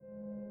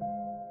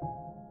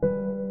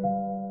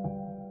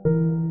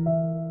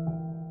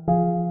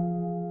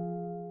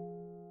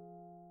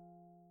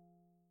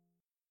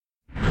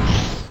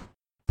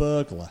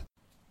burglar.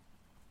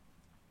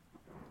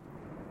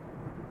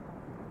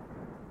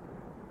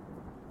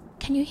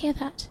 Can you hear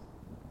that?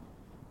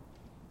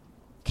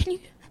 Can you...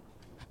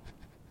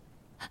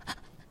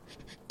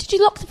 Did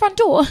you lock the front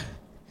door?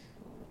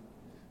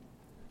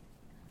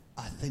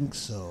 I think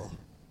so.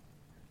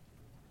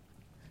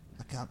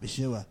 I can't be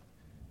sure.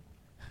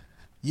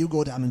 You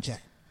go down and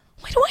check.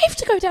 Why do I have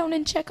to go down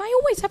and check? I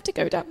always have to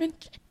go down and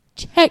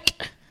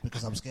check.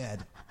 Because I'm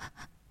scared.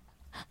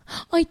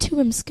 I too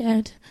am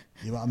scared.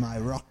 You are my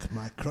rock,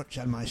 my crutch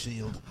and my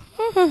shield.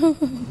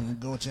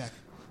 Go check.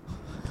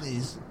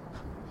 Please.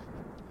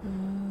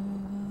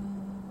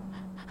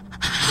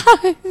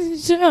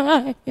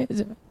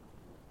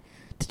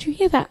 Did you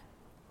hear that?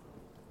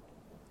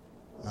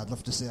 I'd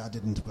love to say I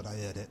didn't, but I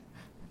heard it.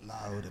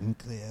 Loud and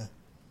clear.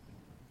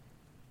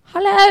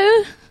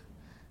 Hello?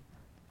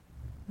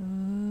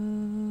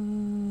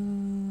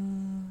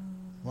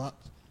 What?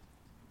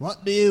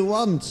 What do you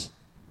want?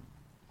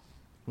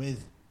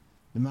 With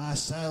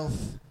myself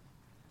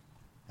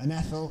and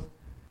Ethel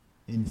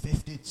in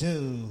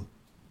 52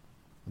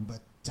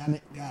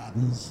 Botanic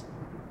Gardens.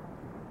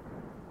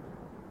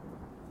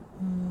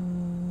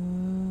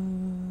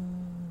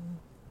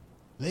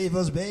 Leave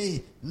us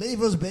be,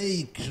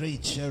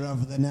 creature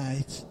of the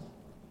night.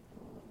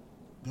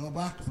 Go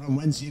back from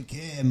whence you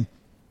came.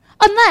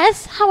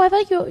 Unless,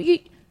 however,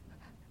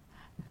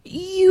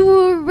 you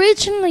were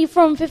originally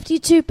from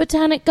 52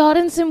 Botanic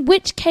Gardens, in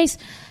which case,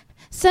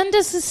 send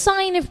us a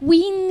sign if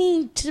we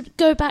need to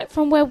go back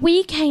from where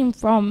we came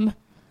from.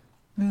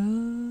 I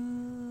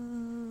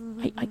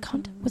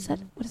can't. What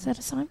is that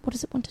a sign? What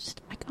does it want to?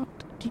 I can't.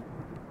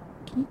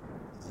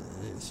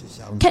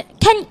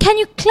 Can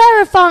you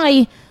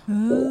clarify?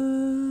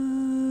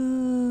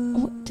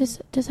 What does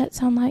that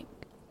sound like?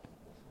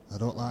 I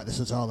don't like this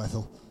at all,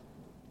 Ethel.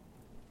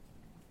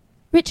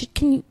 Richard,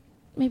 can you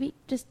maybe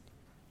just...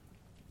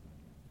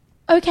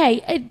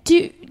 Okay,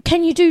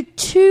 can you do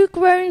 2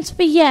 groans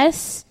for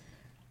yes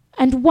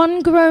and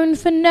 1 groan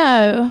for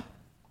no?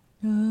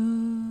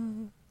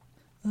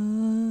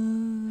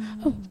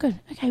 Oh, good.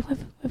 Okay,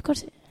 we've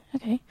got it.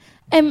 Okay.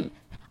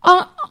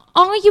 Are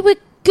you a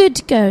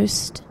good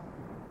ghost?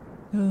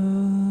 Well,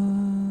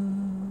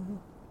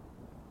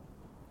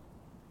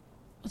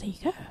 there you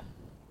go.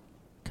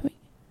 Can we...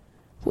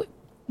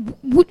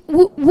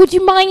 Would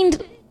you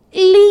mind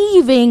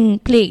leaving,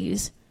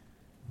 please?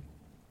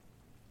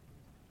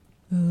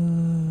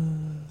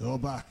 Go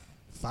back,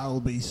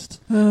 foul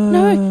beast.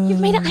 No, you've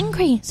made it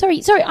angry.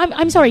 Sorry.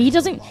 I'm sorry. He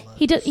doesn't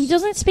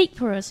speak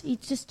for us. He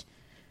just...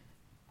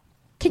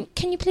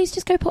 Can you please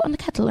just go put on the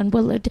kettle and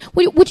we'll...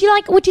 would you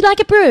like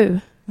a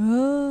brew?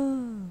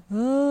 Oh,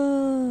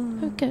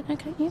 good.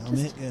 Okay.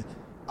 Yeah,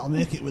 I'll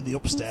make it with the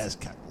upstairs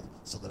kettle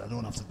so that I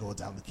don't have to go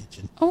down the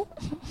kitchen. Oh,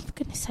 for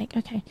goodness sake.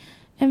 Okay.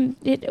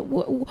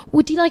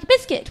 Would you like a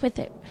biscuit with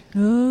it?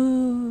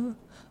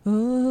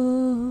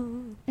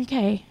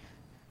 Okay.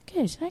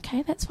 Good.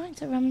 Okay, that's fine.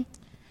 So,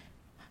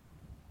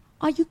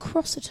 are you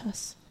cross at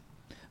us?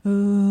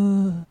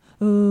 Oh.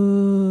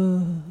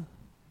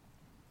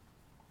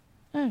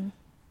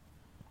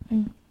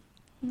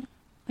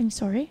 I'm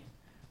sorry.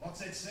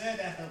 What's it said,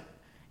 Ethel?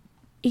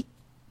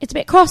 It's a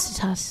bit cross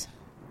at us.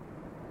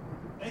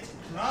 It's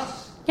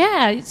cross?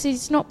 Yeah,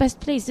 it's not best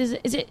pleased. Is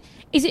it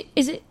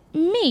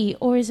me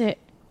or is it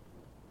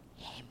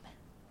him?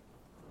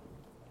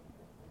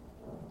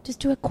 Just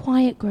do a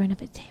quiet groan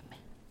if it's him.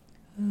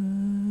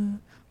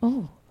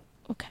 Oh,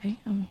 okay.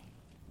 Well,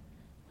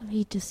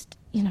 he just,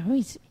 he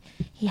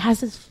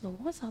has his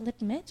flaws, I'll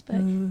admit, but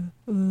all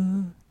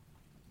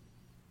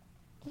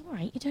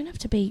right, you don't have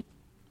to be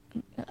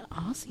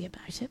arsey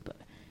about it, but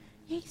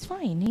yeah, he's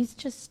fine. He's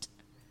just...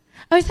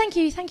 Oh, thank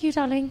you,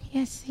 darling.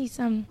 Yes, he's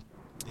Here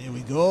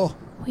we go.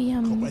 Cup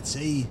of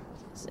tea.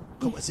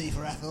 Cup of tea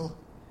for Ethel.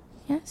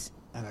 Yes.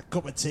 And a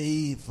cup of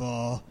tea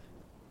for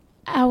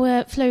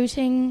our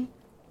floating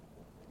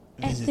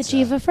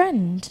effigy of a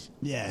friend.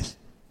 Yes.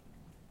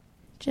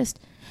 Just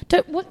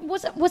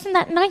wasn't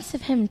that nice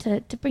of him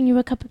to bring you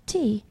a cup of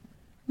tea?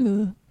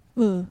 You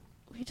don't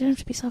have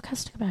to be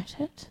sarcastic about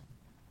it.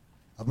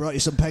 I brought you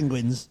some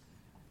penguins.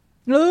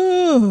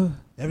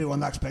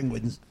 Everyone likes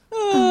penguins.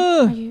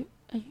 Are you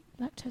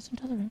lactose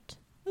intolerant?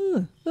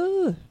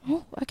 Oh,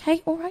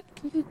 okay, all right.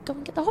 Can you go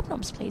and get the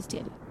hobnobs, please,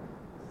 dear?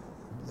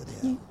 Bloody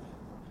hell.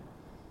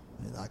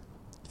 They like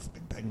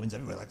fucking penguins.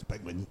 Everybody likes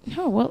penguins.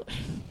 Oh, well,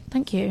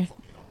 thank you.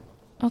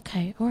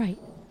 Okay, all right.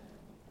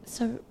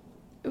 So,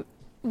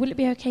 will it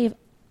be okay if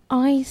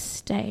I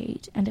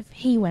stayed and if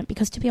he went?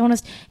 Because, to be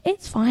honest,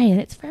 it's fine.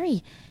 It's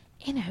very,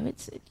 I've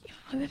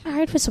been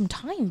married for some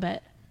time,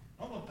 but...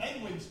 Oh, well,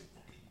 penguins.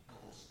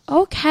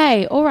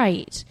 Okay, all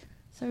right.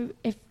 So,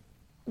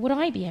 would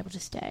I be able to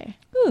stay?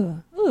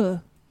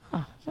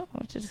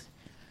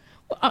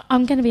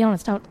 I'm going to be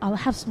honest. I'll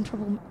have some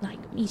trouble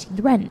meeting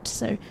the rent.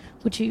 So,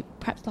 would you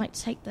perhaps like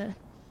to take the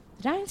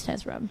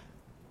downstairs room?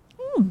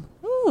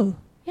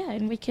 Yeah,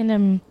 and we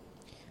can.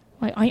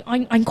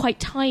 I'm quite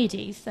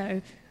tidy,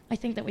 so I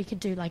think that we could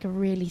do a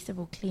really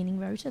civil cleaning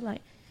rota.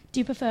 Do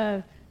you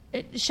prefer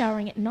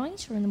showering at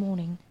night or in the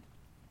morning?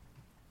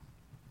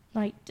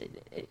 Like,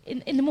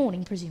 in the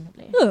morning,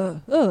 presumably.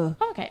 Oh.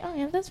 Okay, oh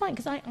yeah, that's fine,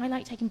 because I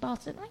like taking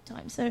baths at night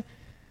time, so...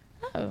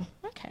 Oh,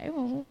 okay,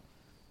 well,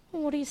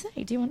 what do you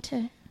say? Do you want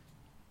to...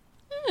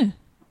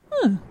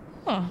 Oh,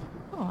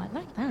 I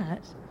like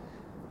that.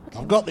 Okay.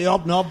 I've got the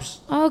hobnobs.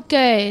 Oh,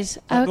 good.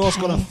 That Okay. girl's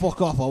gonna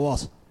fuck off or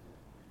what?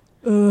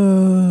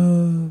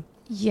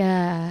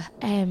 Yeah,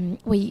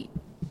 we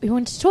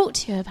wanted to talk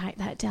to you about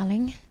that,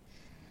 darling.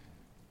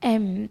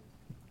 Right,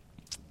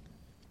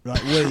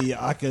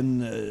 I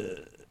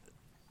can...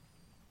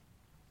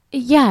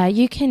 Yeah,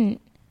 you can...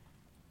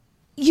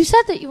 You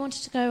said that you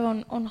wanted to go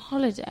on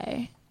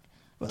holiday.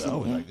 Well, I Didn't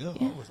always you?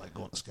 like, Yeah. always like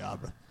going to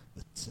Scarborough.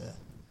 But,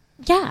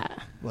 Yeah.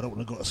 well, I don't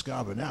want to go to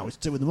Scarborough now. It's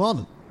 2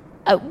 a.m.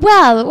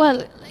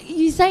 Well,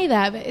 you say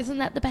that, but isn't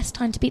that the best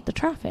time to beat the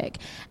traffic?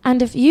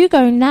 And if you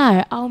go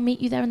now, I'll meet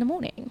you there in the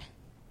morning.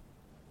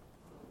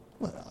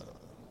 Well,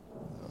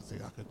 I don't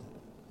think I could...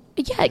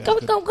 Yeah,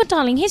 go,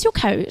 darling. Here's your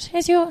coat.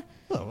 Here's your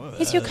Well,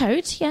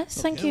 coat. Yes,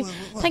 thank okay, you.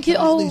 well, Thank you.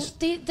 can I at Oh, least-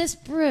 this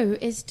brew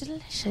is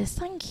delicious.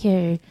 Thank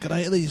you. Can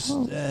I at least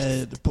Oh.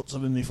 put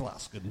some in my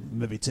flask and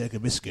maybe take a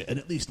biscuit and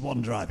at least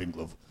one driving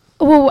glove?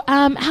 Well,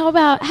 how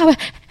about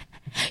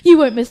you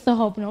won't miss the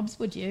hobnobs,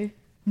 would you?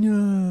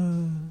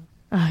 No.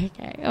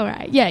 Okay, all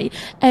right. Yeah.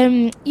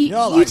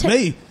 You're like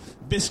me.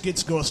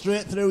 Biscuits go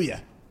straight through you.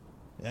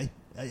 Yeah.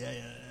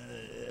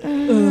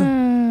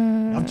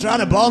 I'm trying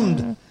to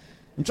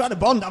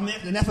bond. I'm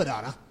making an effort,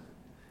 aren't I?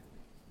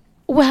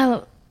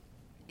 Well,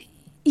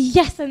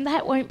 yes, and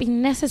that won't be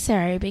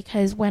necessary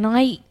because when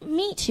I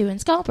meet you in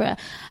Scarborough,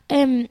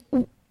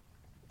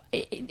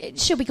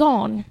 she'll be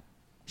gone.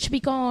 She'll be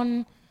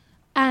gone,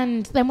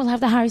 and then we'll have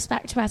the house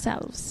back to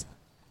ourselves.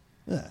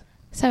 Yeah.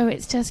 So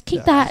it's just keep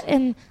Yeah. that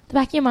in the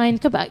back of your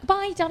mind. Goodbye,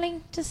 bye,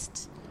 darling.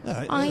 Just All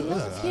right, I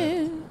love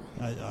you.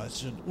 I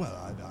should. Well,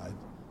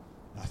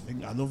 I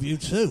think I love you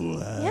too.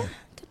 Yeah.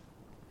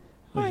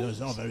 Right.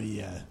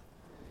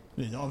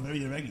 It's all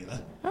very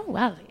irregular. Oh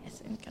well,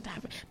 yes, we've got to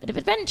have a bit of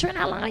adventure in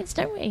our lives,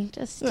 don't we?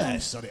 Just. Yeah,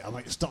 sorry, I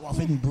might stop off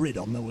in Brid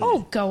on the way.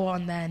 Oh, go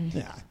on then.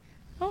 Yeah.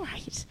 All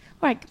right.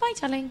 Goodbye,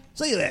 darling.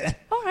 See you later.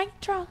 All right,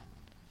 Tra.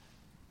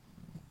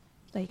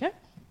 There you go.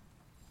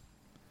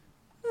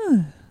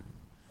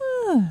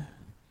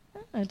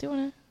 Do you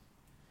want to...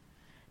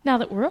 Now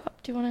that we're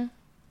up, do you want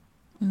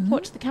to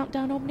watch the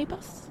Countdown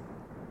Omnibus?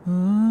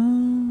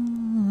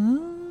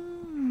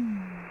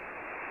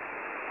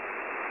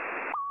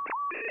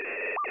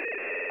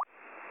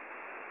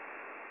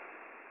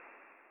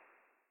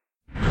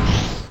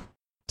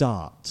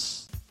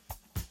 Darts.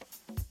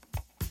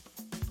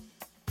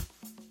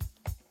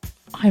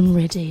 I'm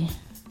ready.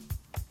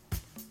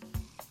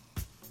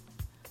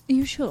 Are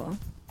you sure?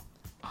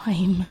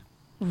 I'm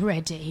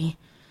ready.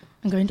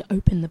 I'm going to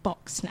open the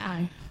box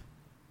now.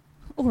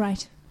 All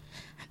right.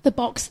 The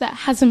box that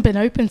hasn't been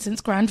opened since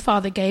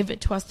Grandfather gave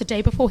it to us the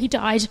day before he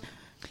died.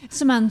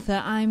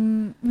 Samantha,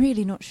 I'm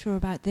really not sure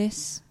about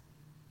this.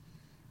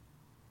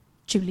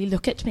 Julie,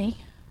 look at me.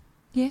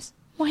 Yes?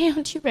 Why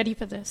aren't you ready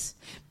for this?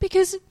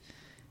 Because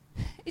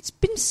it's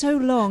been so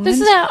long. This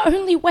and- is our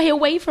only way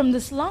away from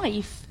this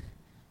life.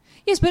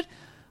 Yes, but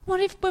what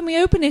if when we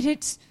open it,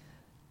 it's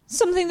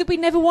something that we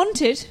never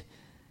wanted?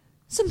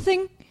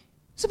 Something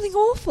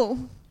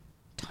awful.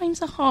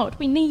 Times are hard.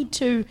 We need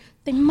to.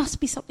 There must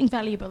be something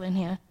valuable in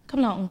here.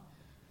 Come along.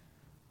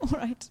 All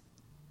right.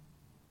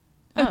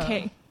 Oh.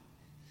 Okay.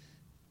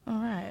 All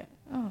right.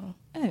 Oh.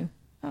 Oh.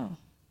 Oh.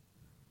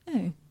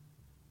 Oh.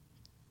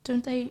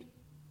 Don't they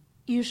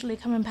usually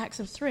come in packs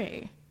of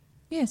 3?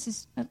 Yes,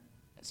 it's...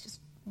 It's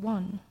just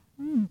 1.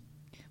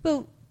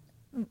 Well,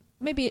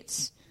 maybe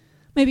it's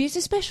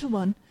a special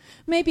one.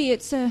 Maybe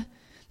it's an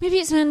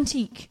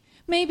antique.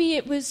 Maybe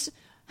it was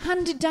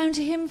handed down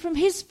to him from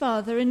his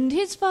father and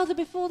his father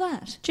before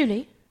that.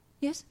 Julie,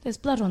 Yes? there's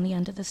blood on the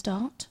end of the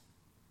start.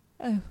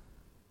 Oh.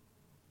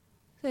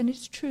 Then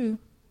it's true.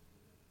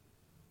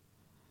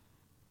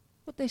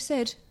 What they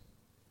said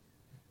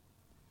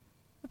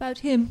about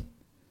him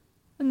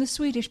and the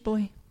Swedish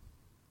boy.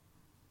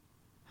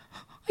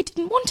 I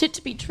didn't want it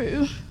to be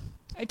true.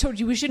 I told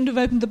you we shouldn't have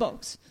opened the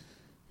box.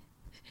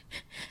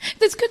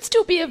 This could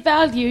still be of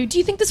value. Do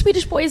you think the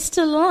Swedish boy is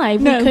still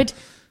alive? No. We could...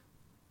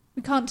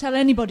 We can't tell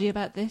anybody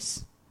about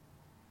this.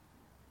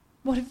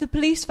 What if the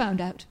police found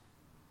out?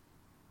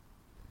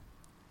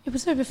 It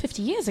was over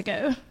 50 years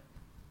ago.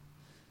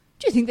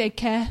 Do you think they'd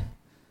care?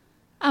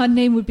 Our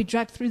name would be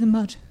dragged through the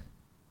mud.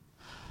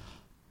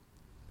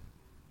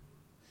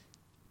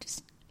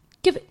 Just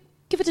give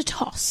it a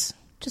toss.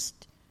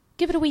 Just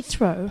give it a wee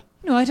throw.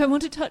 No, I don't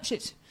want to touch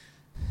it.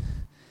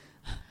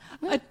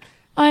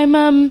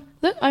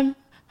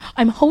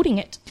 I'm holding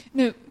it.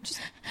 No, just...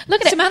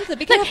 Look at Samantha, it.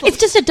 be Look, careful. it's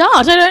just a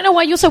dart. I don't know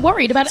why you're so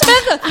worried about it.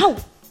 Samantha! Ow!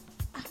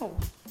 Ow.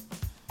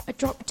 I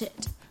dropped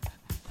it.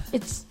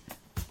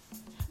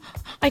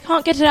 I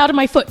can't get it out of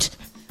my foot.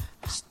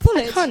 Just pull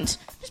I it. can't.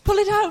 Just pull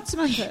it out,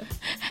 Samantha.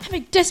 I have a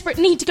desperate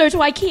need to go to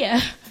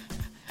IKEA.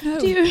 No.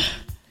 Do you...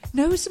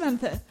 No,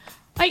 Samantha.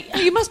 I...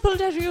 You must pull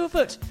it out of your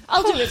foot.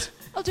 I'll do it.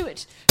 I'll do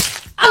it.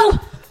 Ow!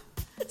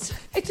 It's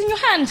It's in your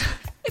hand.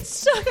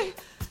 stuck.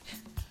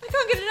 I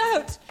can't get it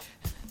out.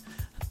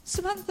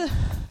 Samantha,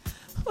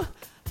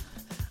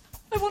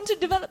 I want to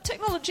develop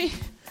technology.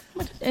 Oh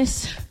my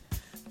goodness.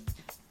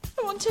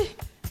 I want to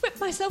whip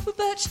myself with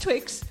birch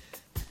twigs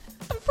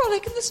and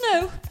frolic in the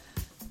snow.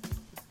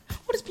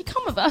 What has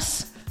become of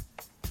us?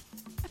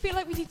 I feel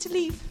like we need to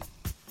leave.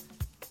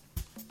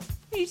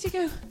 We need to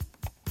go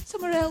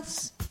somewhere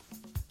else.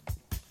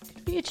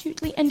 Could we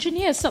acutely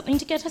engineer something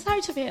to get us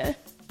out of here?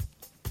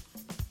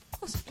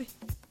 Possibly.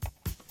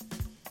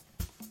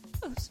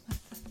 Oh,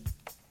 Samantha.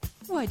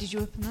 Why did you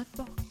open that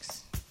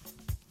box?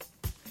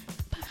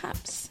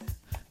 Perhaps.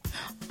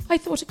 I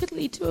thought it could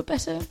lead to a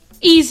better,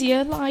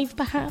 easier life,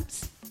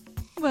 perhaps.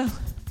 Well,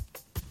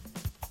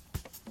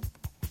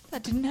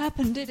 that didn't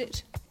happen, did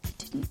it? It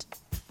didn't.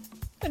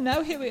 And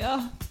now here we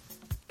are,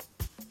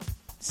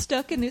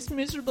 stuck in this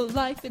miserable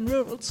life in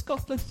rural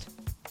Scotland,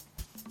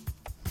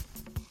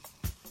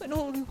 when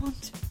all we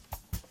want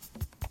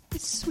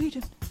is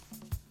Sweden.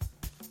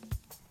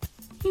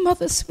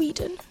 Mother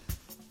Sweden.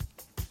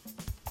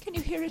 Can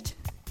you hear it?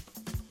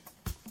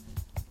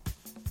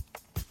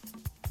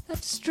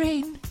 That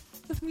strain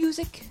of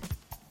music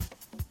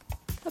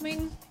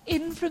coming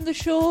in from the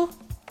shore.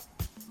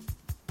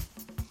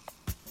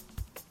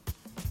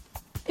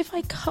 If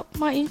I cup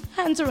my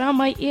hands around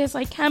my ears,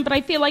 I can, but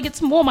I feel like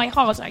it's more my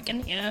heart I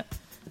can hear.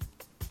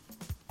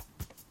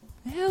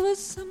 There was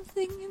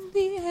something in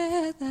the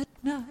air that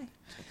night.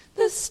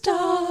 The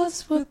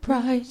stars were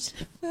bright,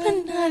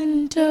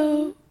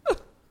 Fernando.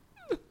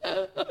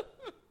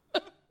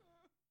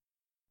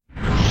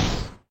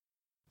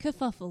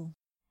 Kerfuffle.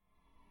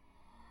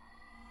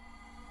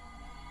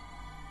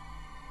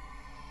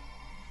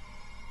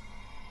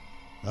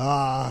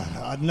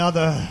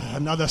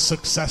 Another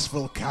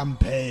successful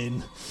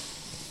campaign.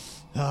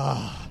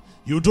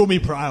 You do me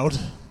proud.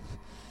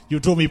 You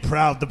do me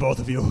proud, the both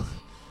of you.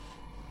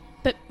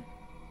 But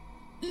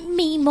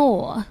me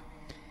more.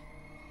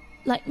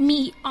 Like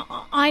me,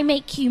 I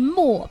make you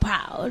more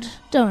proud,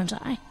 don't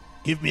I?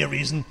 Give me a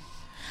reason.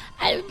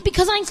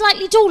 Because I'm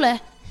slightly taller.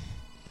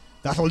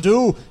 That'll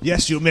do.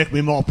 Yes, you make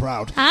me more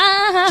proud.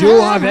 Do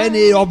you have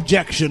any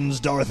objections,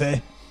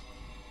 Dorothy?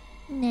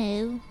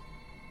 No.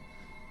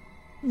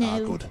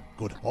 No.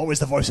 Good. Always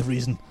the voice of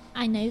reason.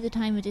 I know that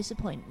I'm a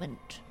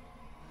disappointment.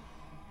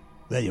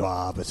 There you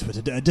are, but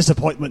a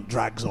disappointment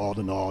drags on,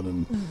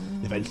 and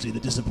eventually the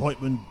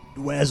disappointment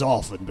wears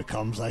off and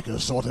becomes like a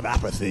sort of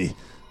apathy.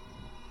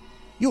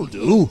 You'll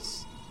do.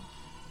 Yes.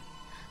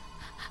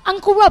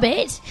 Uncle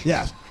Robert?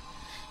 Yes.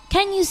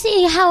 Can you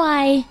see how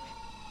I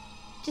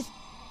just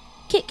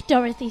kick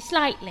Dorothy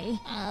slightly?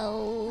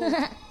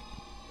 Oh.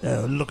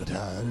 Oh, look at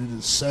her.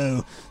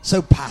 So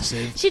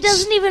passive. She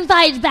doesn't even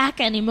fight back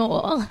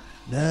anymore.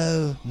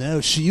 No,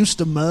 she used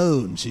to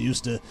moan. She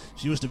used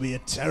to be a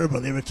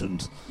terrible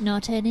irritant.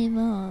 Not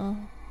anymore.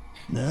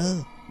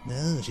 No,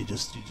 she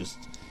just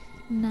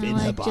Now in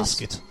her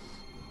basket.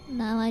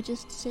 Now I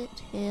just sit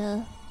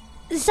here.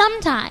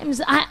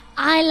 Sometimes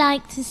I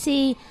like to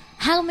see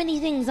how many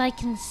things I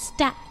can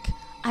stack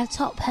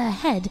atop her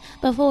head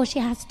before she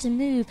has to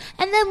move.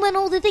 And then when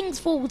all the things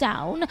fall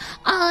down,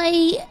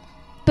 I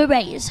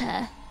berate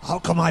her. How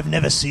come I've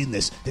never seen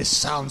this? This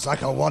sounds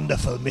like a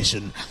wonderful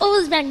mission. Oh,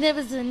 it's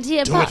magnificent.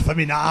 Here, Do it for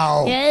me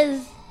now.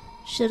 Yes.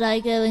 Should I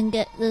go and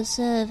get the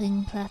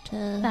serving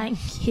platter?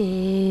 Thank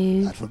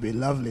you. That would be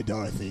lovely,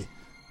 Dorothy.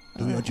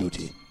 Do your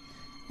duty.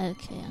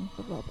 Okay,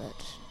 Uncle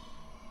Robert.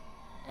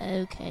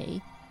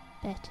 Okay,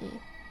 Betty.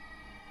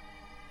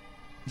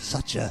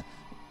 Such an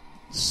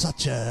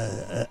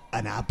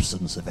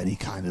absence of any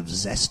kind of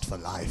zest for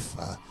life.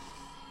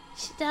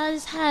 She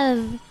does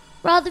have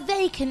rather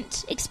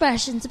vacant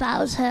expressions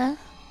about her.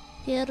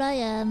 Here I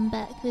am,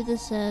 back with the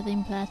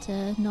serving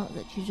platter. Not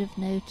that you'd have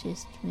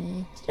noticed me.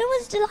 You know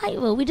what's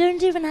delightful? We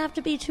don't even have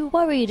to be too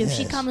worried if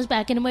she Yes. comes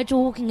back and we're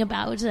talking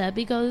about her,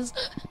 because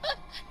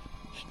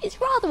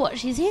it's rather what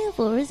she's here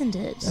for, isn't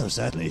it? Oh,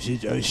 certainly.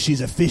 She's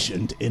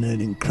efficient in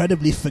an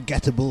incredibly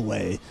forgettable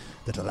way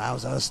that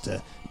allows us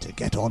to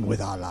get on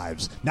with our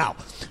lives. Now,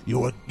 you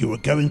were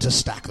going to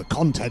stack the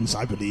contents,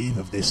 I believe,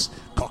 of this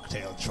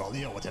cocktail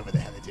trolley, or whatever the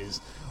hell it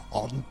is,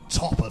 on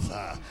top of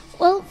her.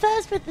 Well,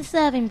 first with the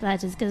serving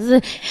platters, because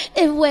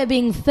if we're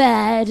being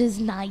fair, it is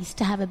nice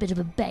to have a bit of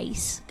a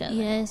base going.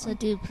 Yes, I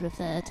do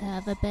prefer to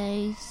have a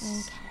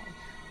base. Okay.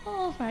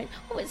 All right.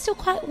 Oh, it's still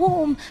quite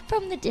warm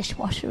from the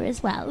dishwasher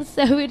as well,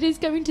 so it is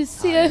going to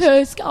sear Nice.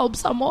 her scalp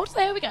somewhat.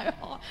 There we go.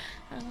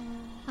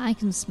 I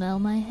can smell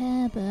my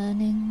hair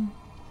burning.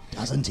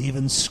 Doesn't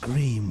even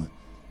scream.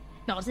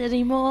 Not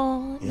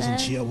anymore. Isn't no.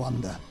 she a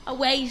wonder?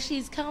 Away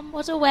she's come.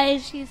 What a way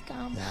she's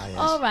come. Ah, yes.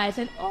 All right,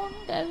 and on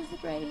goes the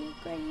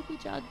gravy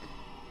jug.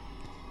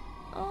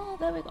 Oh,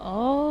 there we go.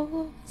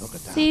 Oh, Look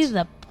at that. see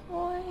the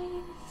poise.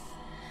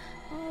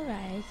 All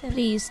right. and-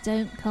 Please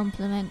don't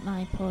compliment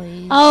my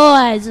poise. Oh,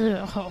 I do.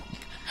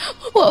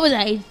 What was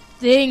I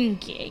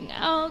thinking?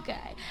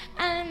 Okay.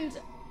 And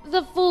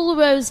the full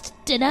roast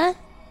dinner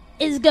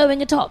is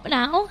going atop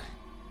now.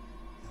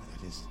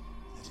 That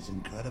is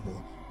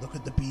incredible. Look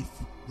at the beef.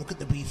 Look at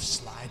the beef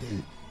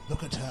sliding.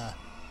 Look at her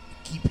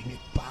keeping it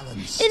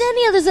balanced. In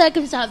any other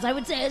circumstance, I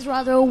would say it's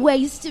rather a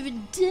waste of a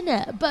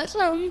dinner, but,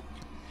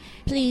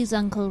 Please,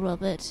 Uncle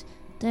Robert,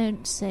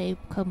 don't say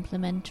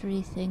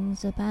complimentary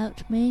things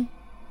about me.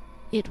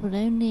 It will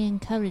only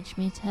encourage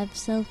me to have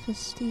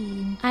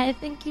self-esteem. I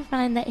think you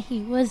find that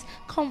he was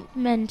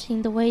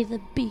complimenting the way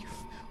the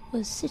beef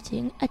was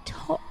sitting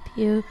atop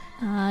you.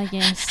 Ah,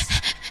 yes.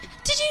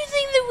 Did you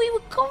think that we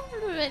were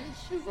complimenting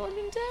you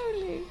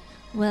voluntarily?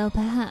 Well,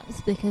 perhaps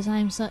because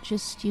I'm such a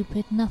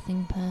stupid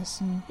nothing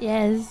person.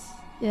 Yes,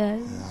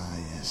 yes. Ah,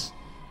 yes.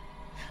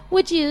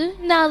 Would you,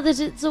 now that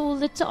it's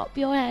all atop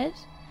your head,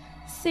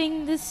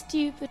 sing the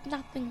stupid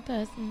nothing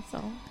person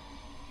song?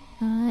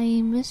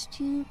 I'm a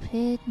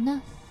stupid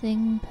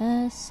nothing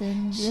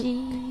person.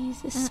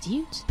 She's a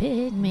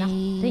stupid me.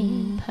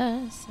 nothing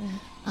person.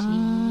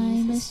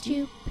 I'm She's a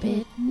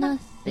stupid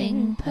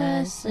nothing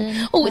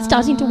person. Oh, it's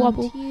starting to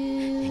wobble.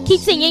 Can't Keep you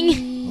singing.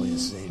 see? Oh, you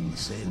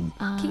sing.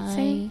 Keep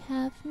saying. I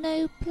have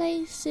no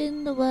place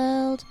in the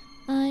world.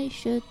 I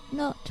should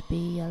not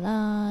be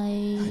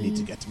alive. I need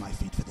to get to my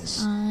feet for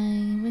this.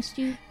 I'm a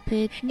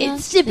stupid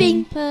It's sipping.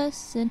 nothing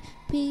person.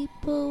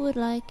 People would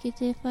like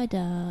it if I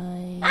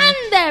died. And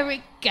there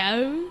it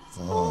goes.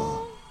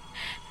 Oh.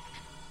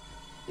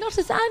 Not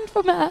a sound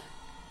from her.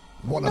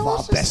 One of Not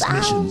our a best sound.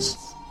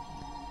 missions.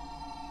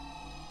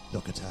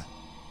 Look at her.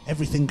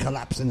 Everything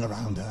collapsing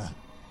around her.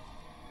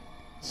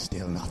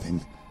 Still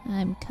nothing.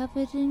 I'm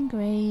covered in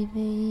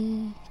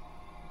gravy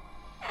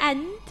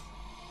And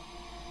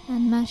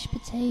and mashed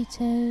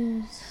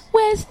potatoes.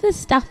 where's the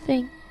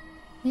stuffing?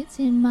 It's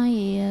in my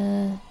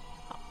ear.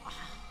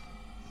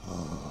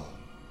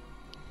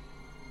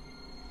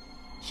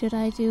 Should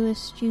I do a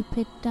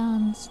stupid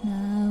dance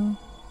now?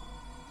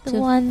 The to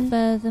one,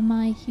 further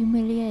my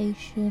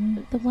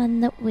humiliation the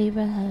one that we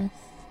rehearsed.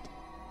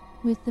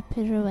 with the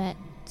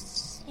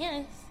pirouettes.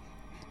 Yes.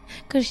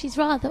 Because she's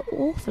rather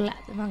awful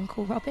at them,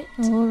 Uncle Robert.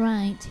 All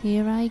right,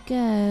 here I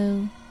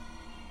go.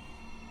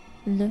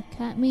 Look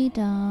at me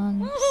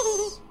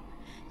dance.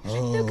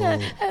 Look,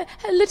 her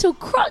little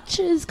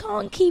crutches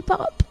can't keep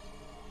up.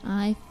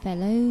 I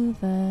fell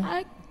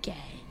over. Again.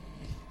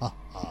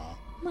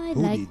 My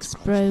Who needs leg's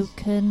crutches?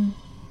 broken.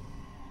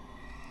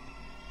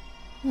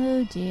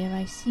 Oh dear,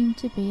 I seem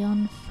to be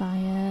on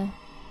fire.